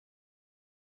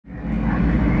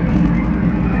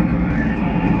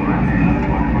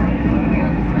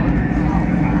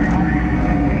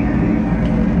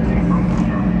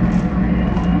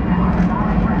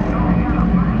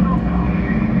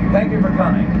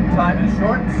Time is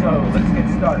short, so let's get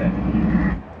started.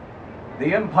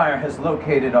 The Empire has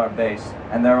located our base,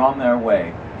 and they're on their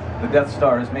way. The Death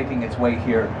Star is making its way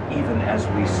here even as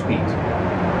we speak.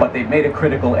 But they've made a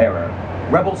critical error.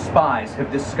 Rebel spies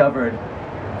have discovered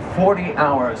 40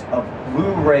 hours of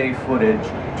Blu-ray footage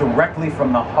directly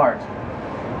from the heart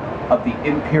of the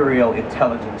Imperial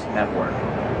Intelligence Network.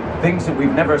 Things that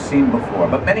we've never seen before.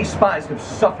 But many spies have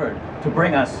suffered to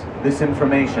bring us this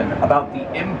information about the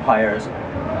Empire's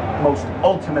most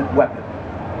ultimate weapon.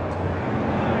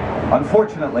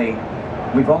 Unfortunately,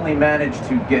 we've only managed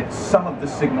to get some of the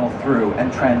signal through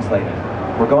and translate it.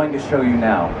 We're going to show you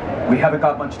now. We haven't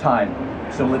got much time,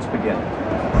 so let's begin.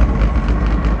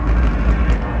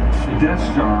 The Death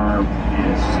Star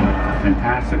is a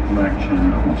fantastic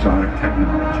collection of exotic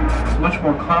technology. It's much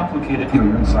more complicated.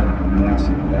 You're inside of a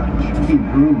massive battleship.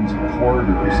 Rooms and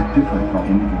corridors different from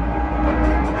anything.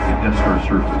 The Death Star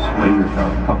surface layers out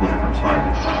a couple of different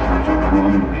sizes. There's a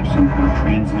barometer, some kind of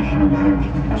transmission of energy.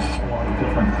 There's a lot of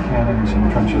different cannons and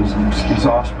trenches and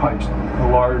exhaust pipes, a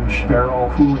large barrel,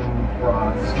 cooling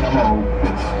rods, ammo.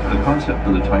 The concept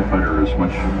of the TIE fighter is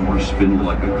much more spindly,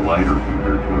 like a glider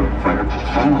compared to a fighter. The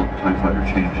final TIE fighter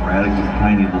changed radically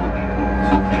tiny little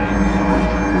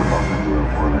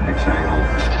or the hexagonal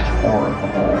or the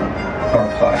whole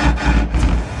dark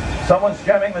side. Someone's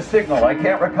jamming the signal. I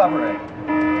can't recover it.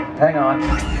 Hang on.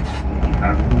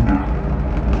 After now,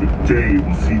 today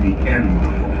will see the end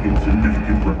of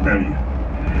insignificant rebellion.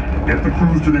 Get the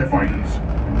crews to their fighters.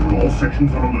 Put all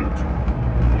sections on alert.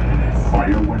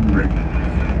 Fire when ready.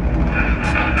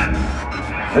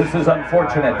 This is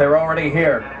unfortunate. They're already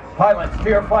here. Pilots, to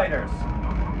your fighters.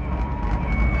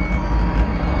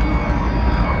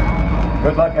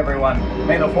 Good luck, everyone.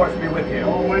 May the Force be with you.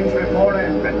 All wings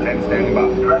reporting. Red 10 standing by.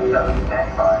 Red 7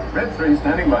 standing by. Red 3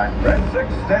 standing by. Red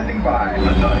 6 standing by.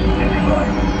 Red 9 standing by.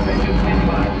 Red 2 standing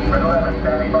by. Red 11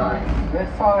 standing by. Red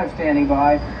 5 standing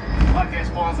by. Lockheed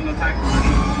spawns in attack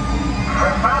position.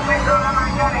 We're passing through the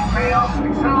magnetic field.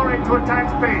 Accelerate to attack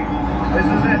speed. This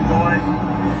is it, boys.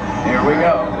 Here we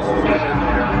go.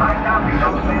 I copy,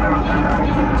 those leaders.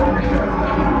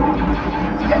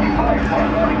 Any fire for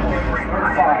warning.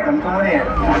 Red 5, I'm going in.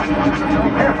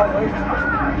 Be careful, Luke.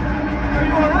 Are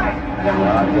you alright?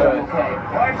 Good. Okay.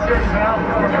 Right yourself.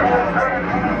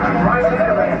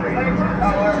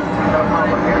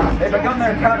 They've begun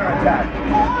their counterattack.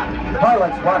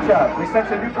 Pilots, watch out. We sense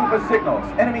a new group of signals.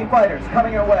 Enemy fighters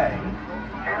coming your way.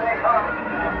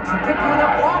 Pick one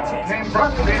up, watch it.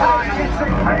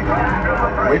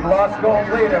 We've lost gold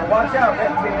leader. Watch out,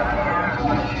 red team.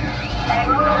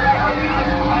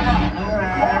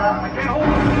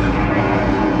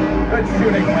 Good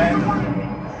shooting, man.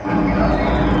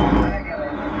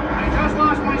 I just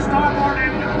lost my starboard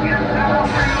engine.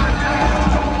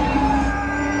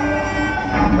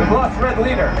 We've lost red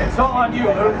leader. It's all on you,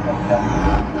 Luke.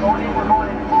 We're going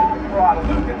in. Throttle.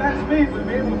 Luke, at that speed, we'll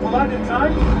be able to pull out in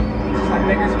time. It's like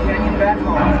Baker's Canyon back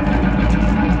home.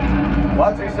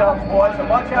 Watch yourselves, boys, and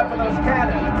watch out for those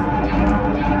cannons.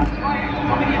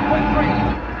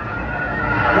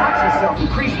 Watch yourself.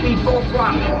 Increase speed, full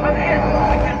throttle. I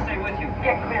can't stay with you.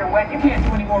 Get clear, Wet. You can't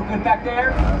do any more good back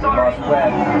there. We lost red.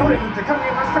 They're coming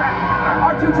in my strap.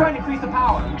 R2 trying to increase the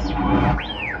power.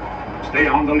 Stay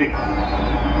on the lead.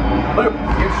 Luke,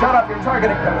 you've shut off your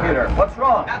targeting computer. What's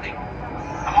wrong? Nothing.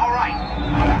 I'm all right.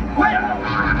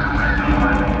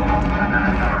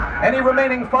 Any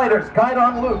remaining fighters, guide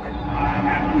on Luke.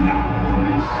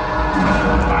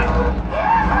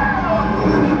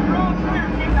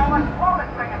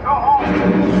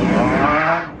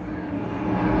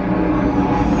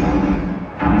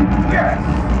 Yes!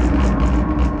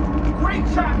 Great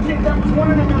shot, kid. That was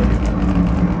one in a million.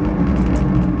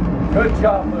 Good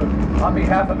job, Luke. On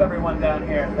behalf of everyone down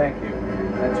here, thank you.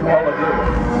 And to all of you,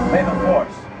 may the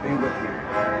Force be with you.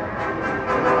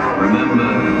 Remember,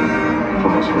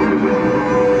 Force will be with you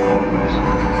always.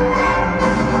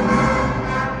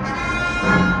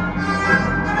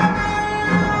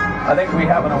 I think we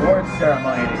have an awards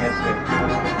ceremony to get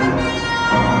to.